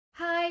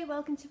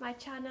welcome to my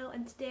channel,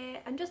 and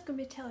today I'm just going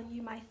to be telling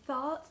you my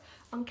thoughts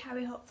on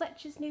Carrie Hope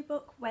Fletcher's new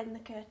book, When the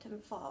Curtain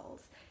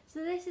Falls.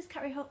 So this is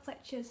Carrie Hope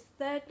Fletcher's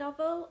third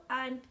novel,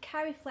 and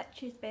Carrie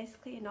Fletcher is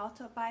basically an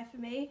auto-buy for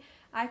me.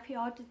 I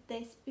pre-ordered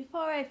this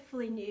before I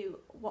fully knew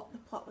what the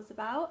plot was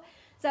about.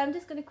 So I'm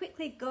just going to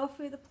quickly go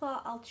through the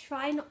plot. I'll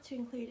try not to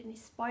include any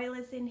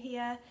spoilers in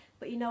here,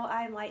 but you know what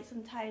I'm like,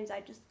 sometimes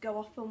I just go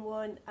off on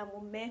one and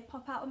one may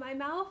pop out of my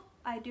mouth.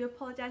 I do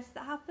apologise if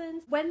that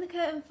happens. When the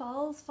Curtain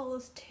Falls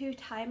follows two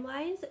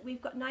timelines.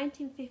 We've got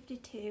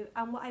 1952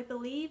 and what I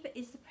believe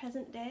is the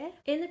present day.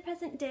 In the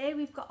present day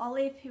we've got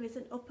Olive, who is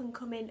an up and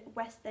coming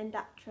West End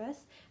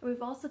actress, and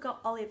we've also got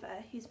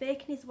Oliver, who's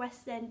making his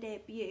West End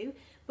debut,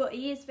 but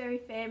he is very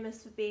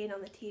famous for being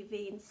on the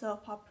TV and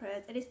soap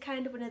operas, and he's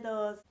kind of one of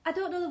those, I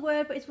don't know the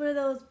word, but it's one of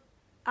those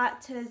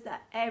actors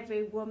that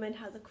every woman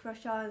has a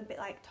crush on, a bit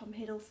like Tom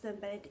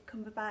Hiddleston, Benedict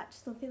Cumberbatch,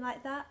 something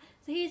like that.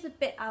 So he's a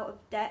bit out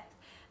of depth.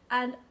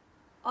 And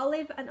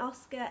Olive and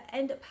Oscar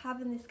end up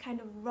having this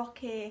kind of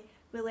rocky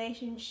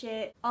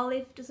relationship.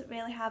 Olive doesn't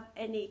really have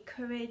any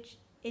courage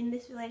in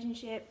this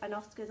relationship, and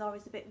Oscar's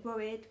always a bit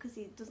worried because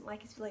he doesn't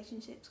like his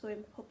relationships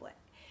going public.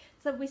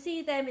 So we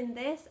see them in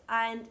this,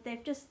 and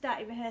they've just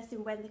started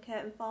rehearsing When the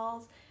Curtain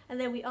Falls, and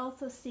then we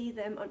also see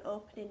them on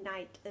opening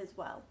night as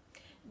well.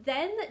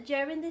 Then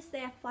during this they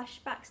have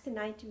flashbacks to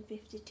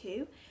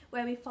 1952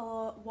 where we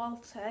follow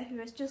Walter, who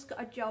has just got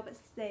a job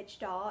as a stage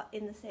door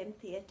in the same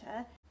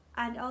theatre,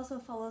 and also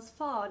follows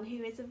Fawn,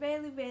 who is a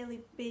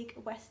really big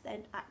West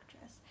End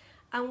actress.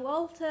 And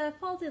Walter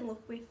falls in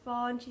love with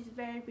Fawn. She's a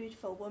very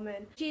beautiful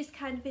woman. She's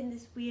kind of in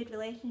this weird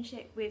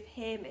relationship with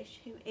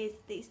Hamish, who is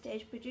the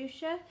stage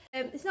producer.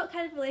 It's not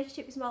kind of a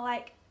relationship, it's more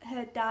like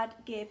her dad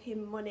gave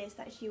him money so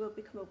that she will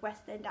become a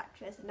West End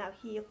actress, and now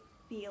he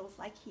feels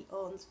like he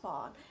owns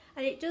Fawn.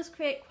 And it does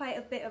create quite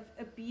a bit of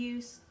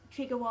abuse,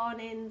 trigger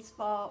warnings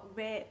for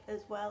rape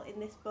as well in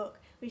this book,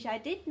 which I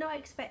did not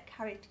expect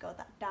Carrie to go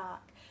that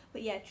dark.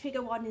 But yeah,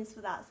 trigger warnings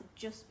for that, so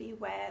just be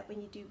aware when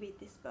you do read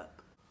this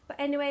book. But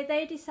anyway,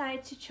 they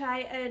decide to try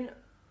and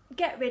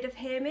get rid of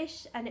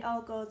Hamish, and it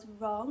all goes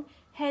wrong.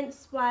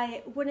 Hence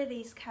why one of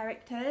these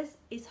characters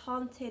is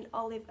haunting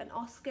Olive and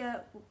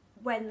Oscar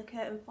when the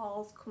curtain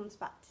falls comes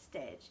back to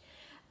stage.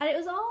 And it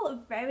was all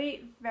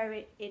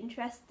very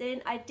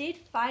interesting. I did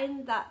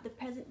find that the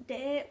present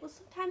day was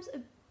sometimes a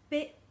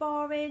bit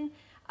boring.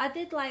 I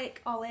did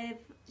like Olive,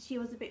 she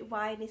was a bit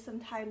whiny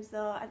sometimes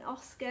though, and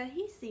Oscar,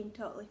 he seemed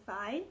totally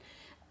fine.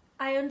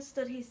 I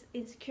understood his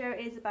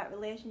insecurities about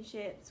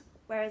relationships,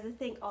 whereas I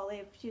think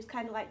Olive, she was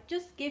kind of like,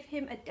 just give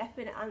him a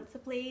definite answer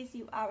please,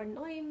 you are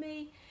annoying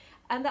me.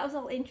 And that was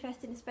all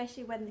interesting,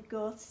 especially when the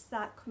ghosts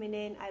start coming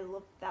in. I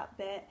loved that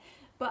bit.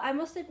 But I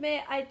must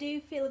admit, I do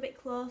feel a bit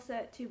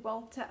closer to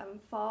Walter and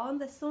Fawn.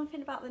 There's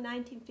something about the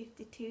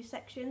 1952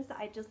 sections that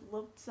I just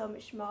loved so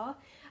much more.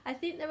 I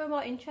think they were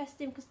more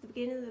interesting because the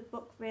beginning of the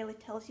book really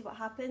tells you what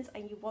happens,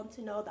 and you want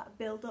to know that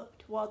build up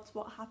towards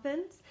what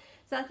happens.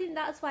 So I think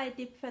that's why I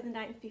did prefer the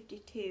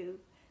 1952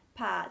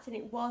 parts, and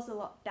it was a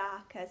lot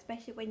darker,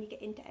 especially when you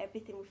get into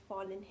everything with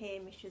Fawn and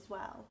Hamish as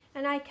well.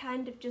 And I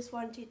kind of just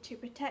wanted to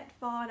protect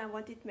Fawn. I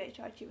wanted to make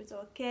sure she was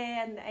okay,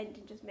 and the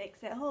ending just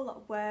makes it a whole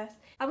lot worse.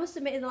 I must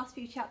admit, in the last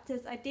few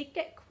chapters I did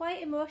get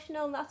quite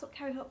emotional, and that's what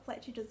Carrie Hope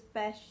Fletcher does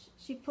best.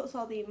 She puts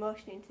all the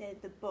emotion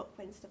into the book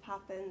when stuff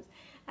happens,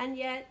 and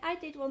yeah, I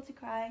did want to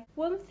cry.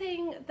 One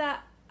thing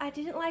that I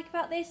didn't like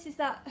about this is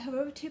that her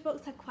other two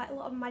books had quite a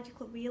lot of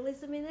magical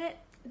realism in it.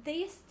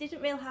 This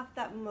didn't really have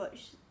that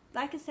much.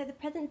 Like I said, the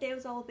present day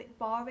was all a bit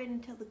boring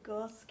until the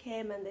ghosts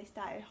came and they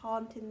started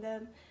haunting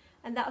them,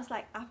 and that was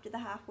like after the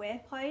halfway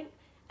point.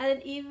 And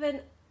then even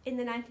in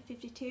the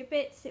 1952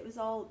 bits, it was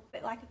all a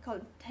bit like a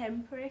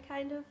contemporary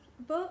kind of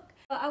book.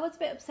 But I was a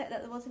bit upset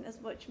that there wasn't as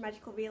much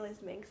magical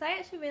realism in, because I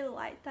actually really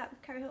liked that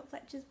with Carrie Hope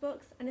Fletcher's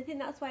books, and I think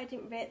that's why I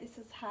didn't rate this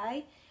as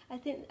high. I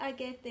think I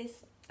gave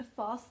this a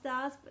 4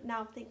 stars, but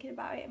now thinking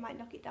about it, I might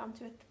knock it down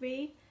to a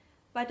 3.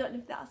 But I don't know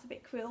if that's a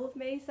bit cruel of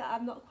me, so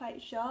I'm not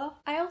quite sure.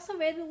 I also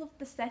really love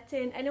the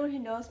setting. Anyone who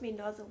knows me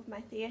knows I love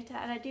my theatre,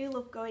 and I do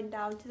love going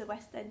down to the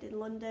West End in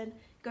London,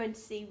 going to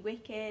see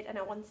Wicked, and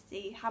I want to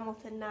see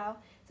Hamilton now.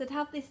 So to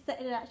have this set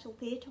in an actual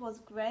theatre was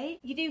great.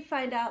 You do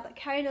find out that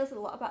Carrie knows a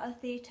lot about her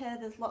theatre.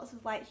 There's lots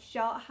of like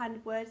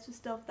shorthand words for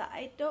stuff that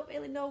I don't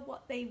really know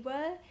what they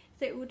were,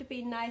 so it would have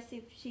been nice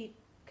if she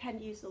can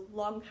use the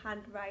long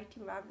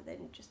handwriting rather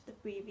than just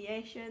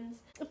abbreviations.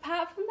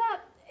 Apart from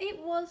that, it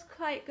was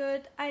quite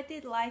good. I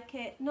did like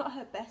it. Not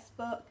her best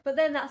book, but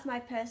then that's my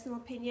personal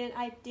opinion.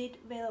 I did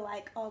really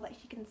like All That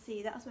She Can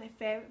See. That was my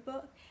favourite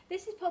book.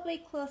 This is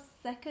probably close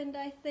second,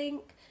 I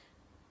think,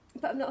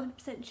 but I'm not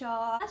 100%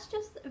 sure. That's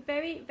just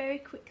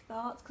very quick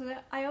thoughts, because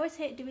I always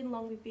hate doing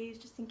long reviews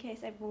just in case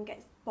everyone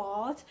gets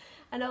bored,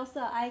 and also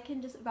I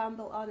can just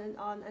ramble on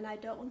and I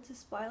don't want to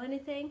spoil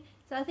anything.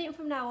 So I think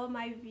from now on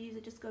my reviews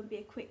are just going to be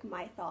a quick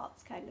my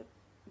thoughts kind of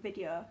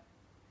video,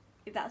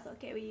 if that's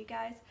okay with you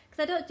guys,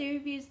 because I don't do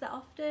reviews that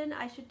often.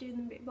 I should do them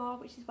a bit more,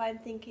 which is why I'm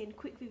thinking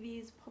quick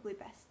reviews are probably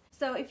best.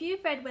 So if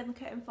you've read When the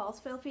Curtain Falls,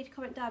 feel free to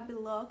comment down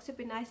below, because it'd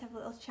be nice to have a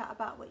little chat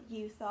about what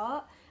you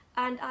thought.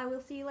 and I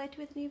will see you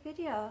later with a new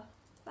video.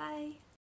 Bye!